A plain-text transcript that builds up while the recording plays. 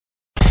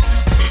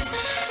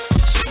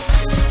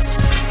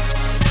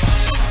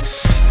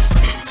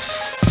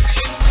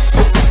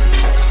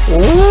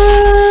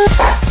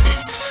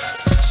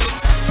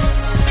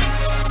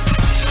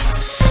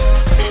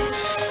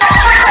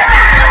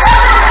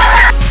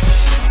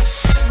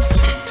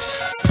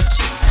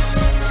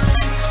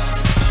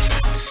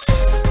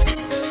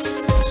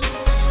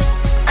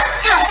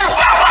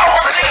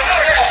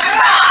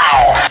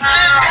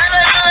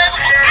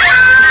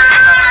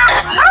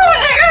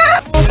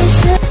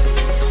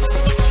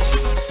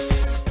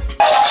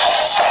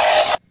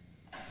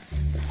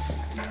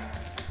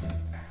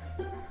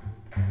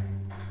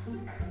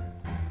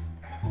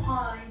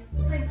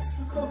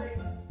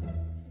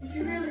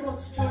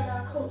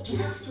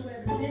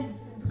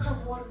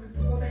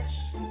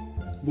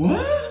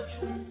What?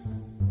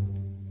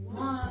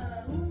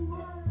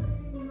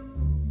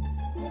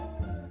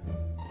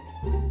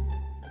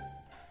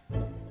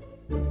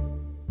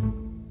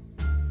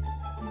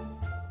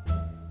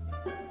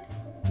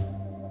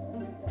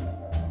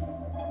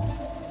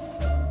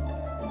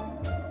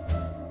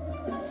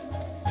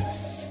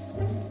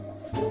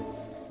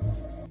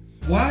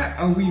 Why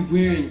are we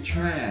wearing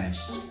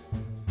trash?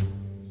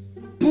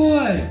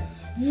 Boy,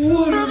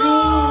 what are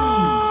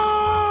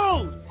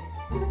those?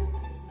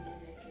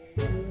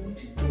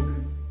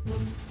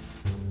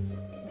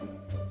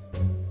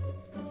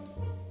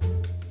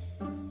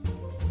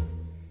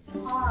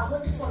 Ah,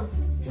 wonderful.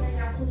 Doing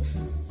our good.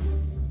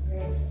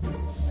 Great.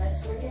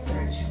 Let's begin the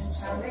ritual,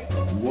 shall we?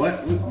 What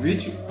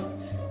ritual?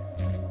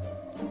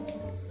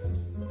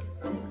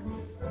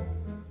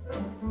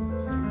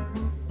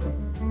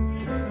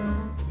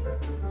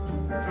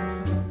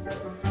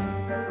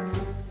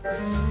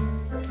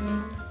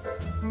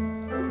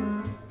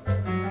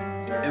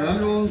 Am I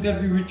the one who's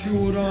gotta be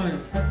ritualed on?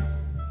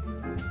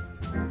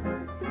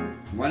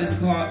 Why does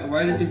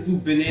it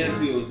include banana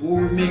peels? What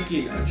we're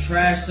making? A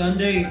trash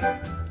sundae?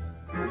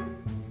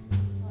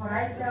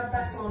 Alright, now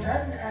that's all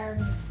done.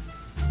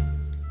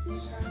 Shall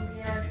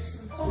we do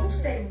some cold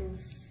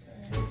things?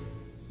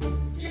 Do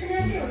you have any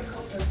idea what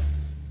cold is?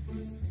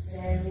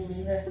 Me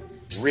neither.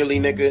 Really,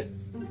 nigga?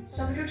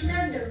 Shall we go to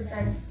Nando's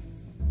then?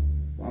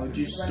 Why would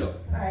you start?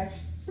 Alright.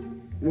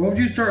 Why would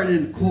you start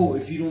in cold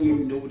if you don't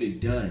even know what it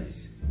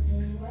does?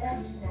 We went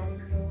out to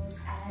Nando's.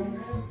 I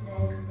love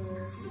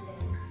Nando's.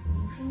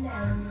 Eating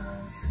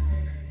Nando's.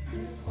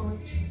 There's a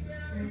coach.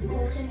 We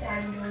go to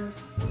Nando's.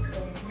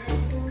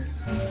 Nando's.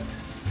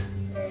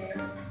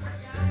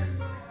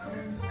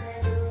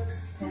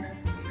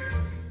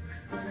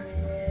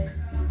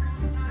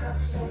 Not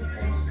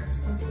sponsored. Not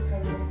sponsored by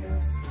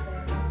Nando's.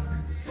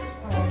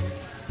 Alright.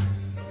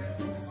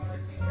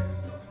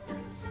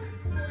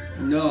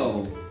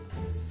 No.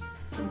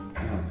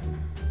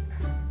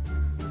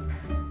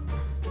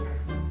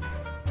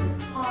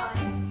 Hi.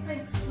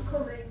 Thanks for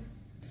coming.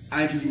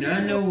 I do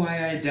not know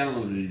why I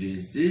downloaded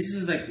this. This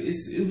is like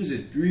it was a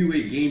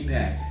 3-way game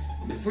pack.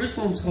 The first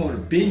one was called a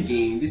bin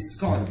game. This is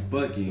called a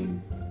butt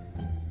game.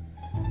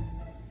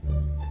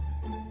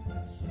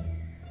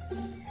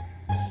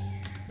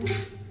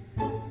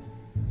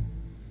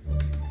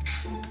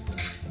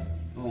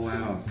 Oh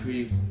wow,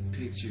 pretty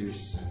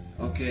pictures.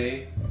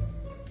 Okay.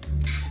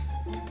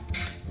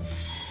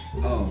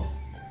 Oh.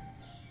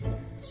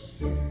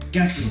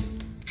 Gotcha.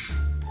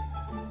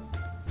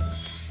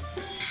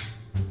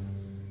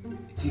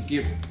 Take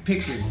your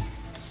picture.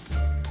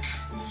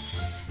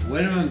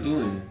 What am I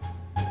doing?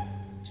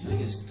 Trying to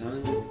get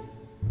stung?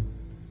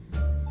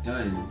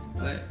 Done.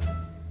 What?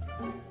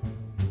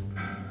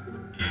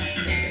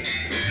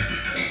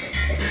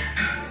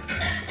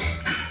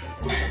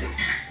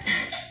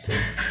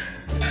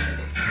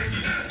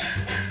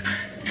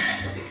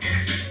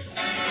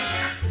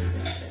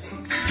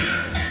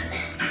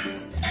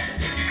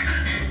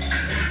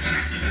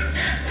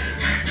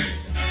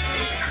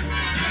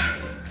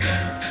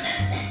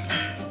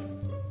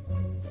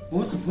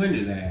 What's the point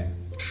of that?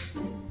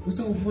 What's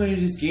the whole point of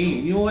this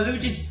game? You know what? Let me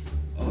just.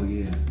 Oh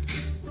yeah.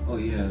 Oh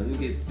yeah. Let me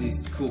get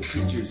these cool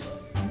pictures.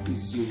 Let me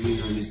zoom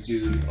in on this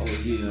dude. Oh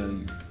yeah.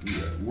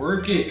 Yeah.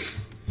 Work it.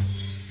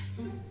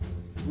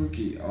 Work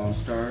it,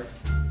 All-Star.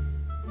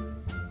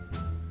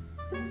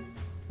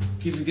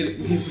 Can't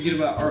forget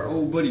about our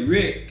old buddy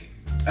Rick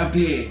up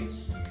here.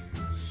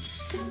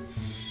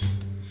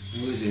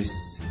 Who is this?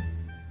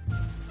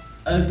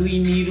 Ugly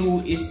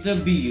Needle is the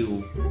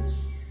Beetle.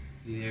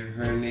 Yeah,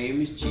 her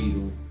name is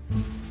Cheetle.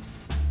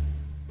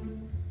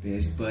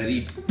 Best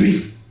buddy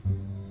B.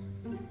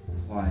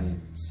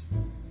 Quiet.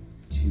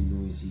 Too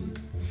noisy.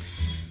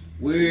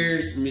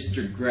 Where's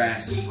Mr.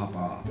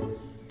 Grasshopper?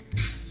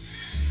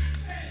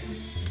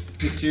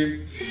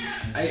 Picture.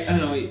 I don't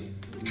know.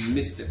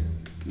 Mr.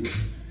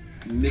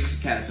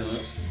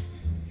 Caterpillar.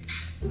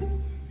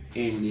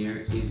 And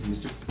there is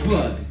Mr.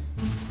 Bug.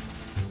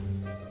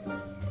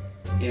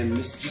 And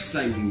Mr.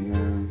 Slimy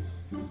Worm.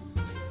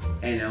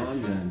 And now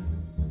I'm done.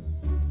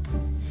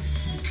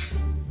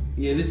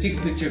 Yeah, let's take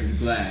a picture of the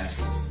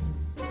glass.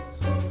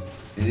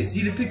 And let's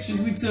see the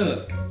pictures we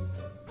took.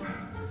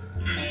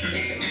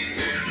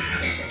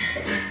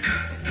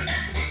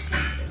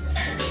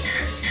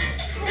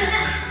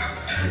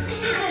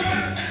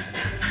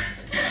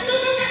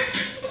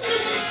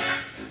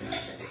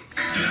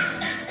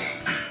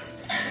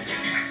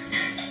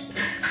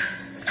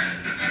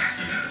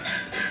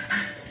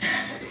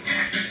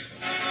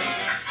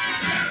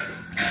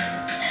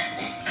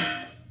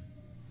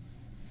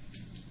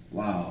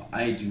 Wow,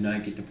 I do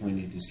not get the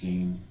point of this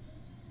game.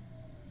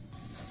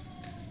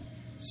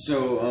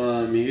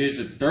 So, here's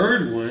the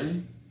third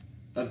one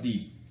of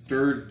the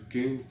third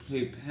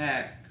gameplay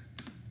pack,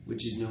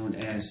 which is known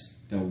as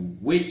the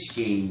Witch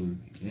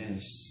Game.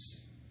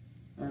 Yes.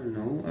 I don't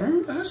know. I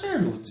don't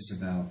know what this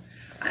is about.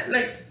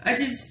 I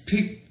just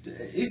picked.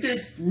 It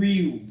says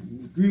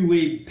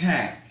three-way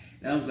pack.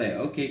 And I was like,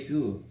 okay,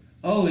 cool.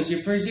 Oh, it's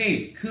your first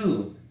aid.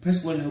 Cool.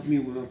 Press 1 to help me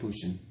with my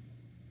potion.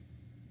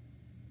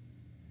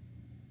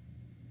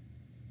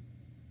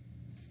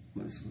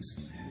 What is supposed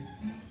to say?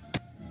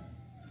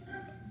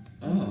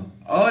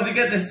 Oh, they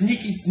got the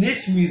sneaky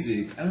snitch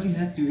music. I don't even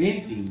have to do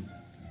anything.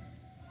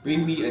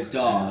 Bring me a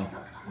dog.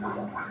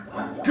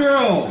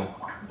 Girl!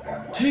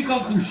 Take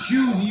off them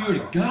shoes, you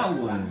already got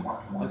one.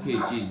 Okay,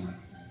 Jesus.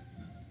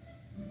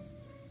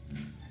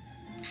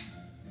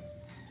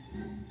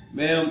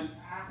 Ma'am,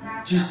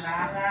 just...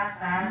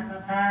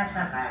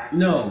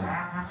 No.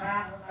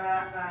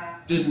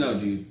 Just no,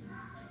 dude.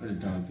 What a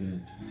dog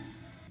did.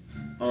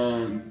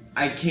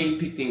 I can't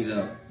pick things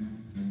up.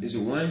 Is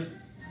it 1?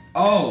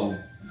 Oh!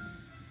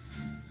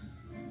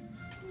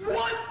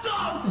 What the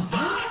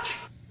fuck?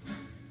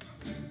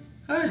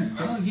 How did a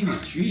dog get in a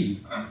tree?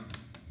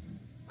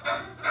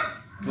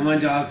 Come on,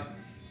 dog.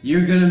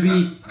 You're gonna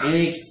be an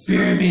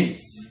experiment.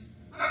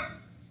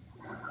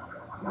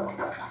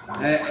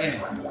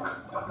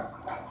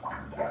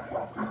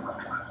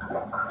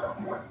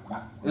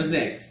 What's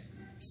next?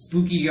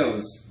 Spooky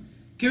ghost.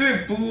 Come here,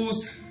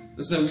 fools.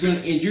 Looks like we're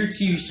gonna end your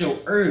TV show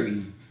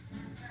early.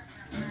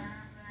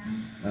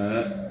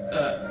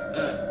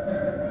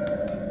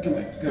 Come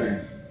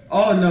here.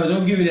 Oh no,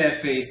 don't give me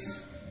that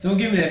face. Don't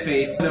give me that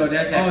face. No,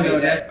 that's that face. No,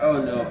 that's,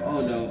 oh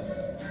no.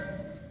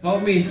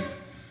 Help me.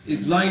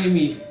 It's blinding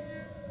me.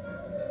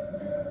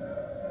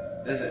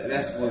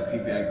 That's one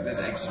creepy. That's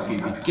extra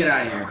creepy. Get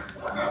out of here.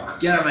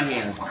 Get out of my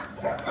hands.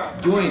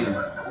 Join them.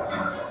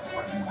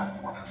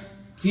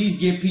 Please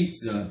get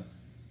pizza.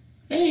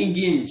 I ain't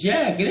getting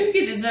jack. Let me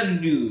get this other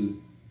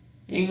dude.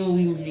 Ain't gonna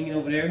leave him hanging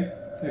over there.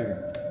 Come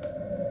here.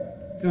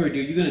 Come here,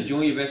 dude. You're gonna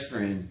join your best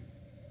friend.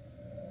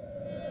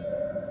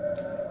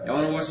 Y'all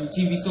wanna watch some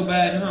TV so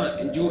bad, huh?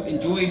 Enjoy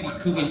the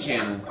cooking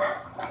channel.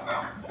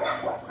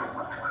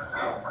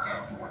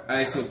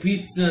 Alright, so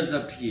pizza's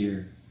up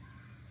here.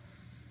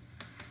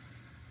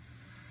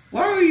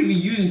 Why are we even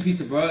using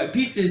pizza, bro?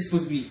 Pizza is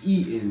supposed to be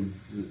eaten.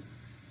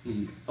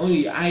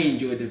 Only I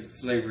enjoy the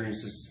flavor and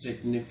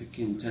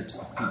significant touch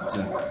of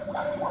pizza.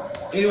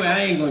 Anyway, I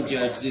ain't gonna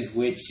judge this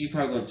witch. She's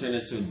probably gonna turn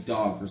into a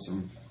dog or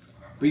something.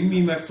 Bring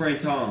me my friend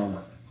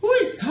Tom. Who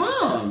is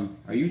Tom?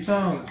 Are you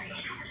Tom?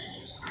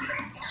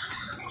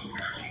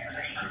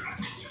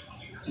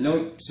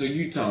 Nope, so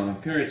you Tom.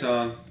 Come here,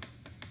 Tom.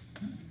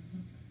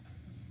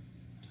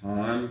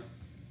 Tom.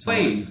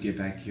 Wait, get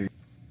back here.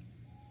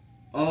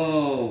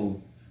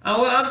 Oh.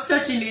 Oh, well, I'm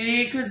such an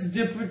idiot because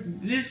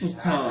this was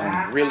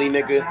Tom. Really,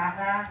 nigga?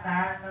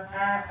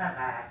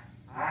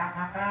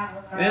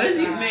 Man, let's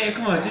see, man,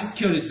 come on, just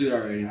kill this dude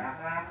already.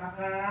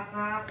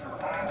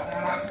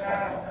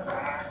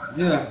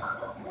 Yeah.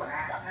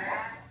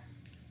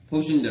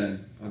 Potion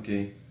done.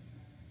 Okay.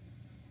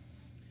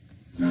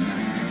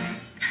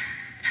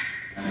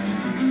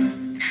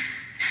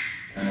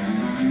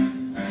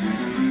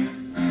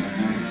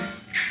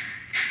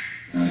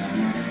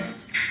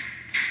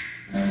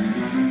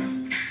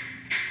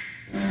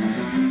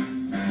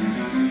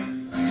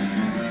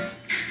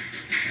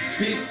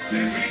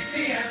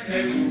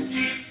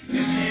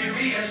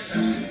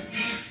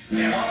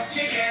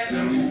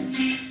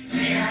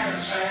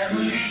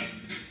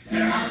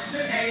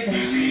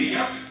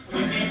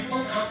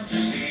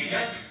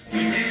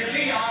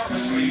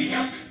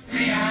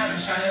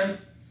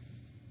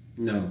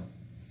 No.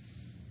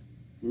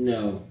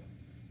 No.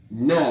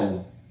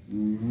 No.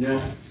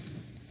 No.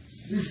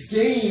 This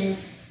game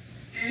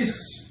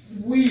is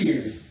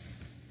weird.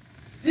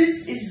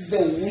 This is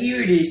the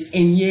weirdest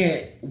and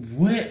yet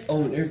what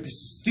on earth the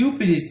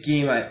stupidest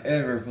game I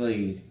ever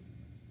played.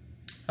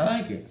 I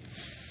like it.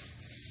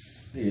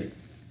 Yeah.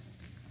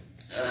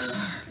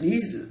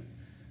 These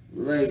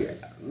like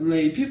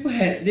people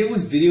there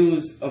was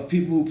videos of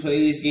people who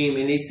play this game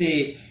and they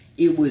said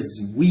it was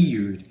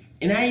weird.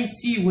 And I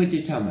see what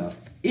they're talking about.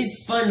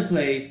 It's fun to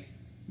play.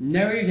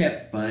 Not really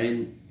that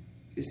fun.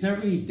 It's not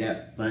really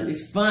that fun.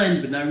 It's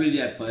fun, but not really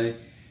that fun.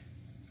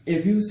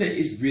 And people say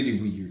it's really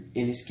weird.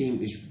 And this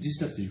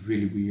stuff is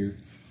really weird.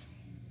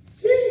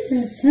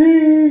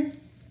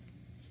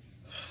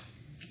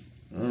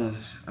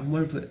 I'm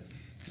gonna put.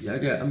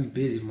 I'm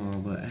busy tomorrow,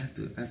 but I have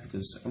to go.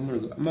 I'm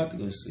about to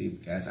go to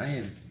sleep, guys.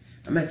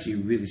 I'm actually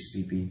really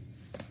sleepy.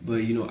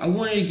 But you know, I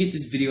wanted to get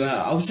this video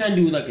out. I was trying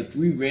to do like a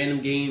 3 random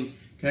game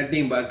kind of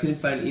thing, but I couldn't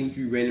find any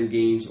 3 random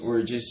games,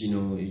 or just, you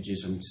know, it's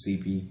just I'm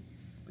sleepy.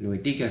 But anyway,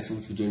 thank you guys so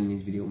much for joining me in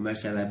this video.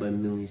 Smash that like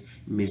button, millions,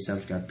 and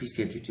subscribe. Please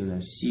catch you too.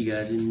 I'll see you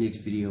guys in the next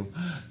video.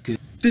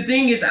 The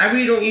thing is, I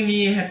really don't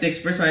even have to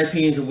express my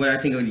opinions of what I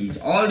think of these.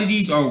 All of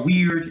these are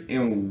weird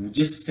and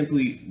just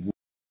simply